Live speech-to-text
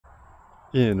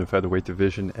In the featherweight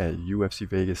division at UFC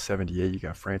Vegas 78, you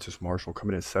got Francis Marshall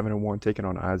coming in 7-1, taking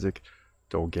on Isaac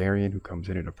Dulgarian, who comes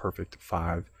in at a perfect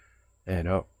 5-0.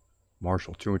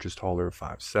 Marshall 2 inches taller at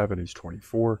 5'7", he's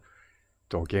 24.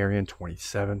 Dulgarian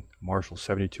 27. Marshall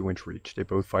 72-inch reach. They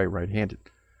both fight right-handed.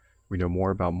 We know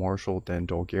more about Marshall than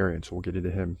Dulgarian, so we'll get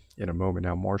into him in a moment.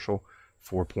 Now Marshall,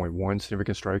 4.1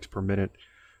 significant strikes per minute,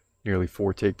 nearly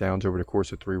 4 takedowns over the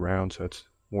course of 3 rounds. So that's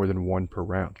more than 1 per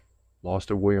round. Lost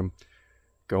to William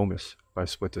Gomez by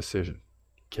split decision.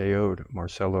 KO'd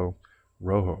Marcelo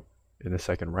Rojo in the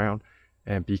second round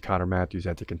and beat Connor Matthews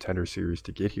at the Contender Series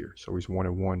to get here. So he's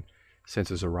 1-1 since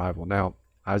his arrival. Now,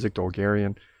 Isaac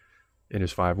Dulgarian, in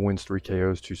his 5 wins, 3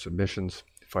 KOs, 2 submissions,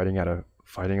 fighting at a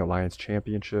Fighting Alliance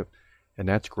Championship. And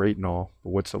that's great and all, but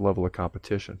what's the level of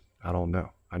competition? I don't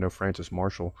know. I know Francis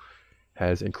Marshall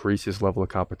has increased his level of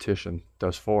competition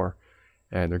thus far,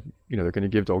 and they're going to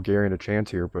give Dulgarian a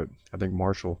chance here, but I think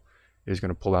Marshall is going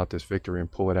to pull out this victory and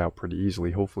pull it out pretty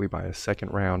easily, hopefully by a second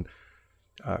round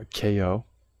KO.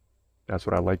 That's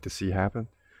what I like to see happen.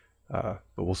 But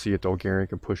we'll see if Dulgarian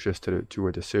can push this to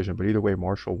a decision. But either way,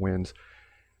 Marshall wins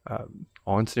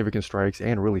on significant strikes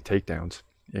and really takedowns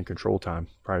in control time,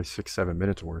 probably 6-7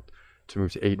 minutes worth, to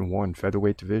move to 8-1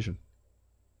 featherweight division,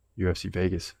 UFC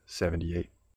Vegas 78.